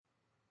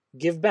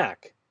Give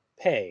back,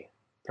 pay,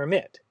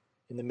 permit.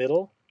 In the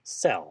middle,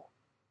 sell.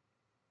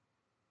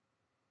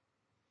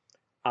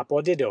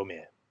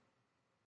 Apodidome.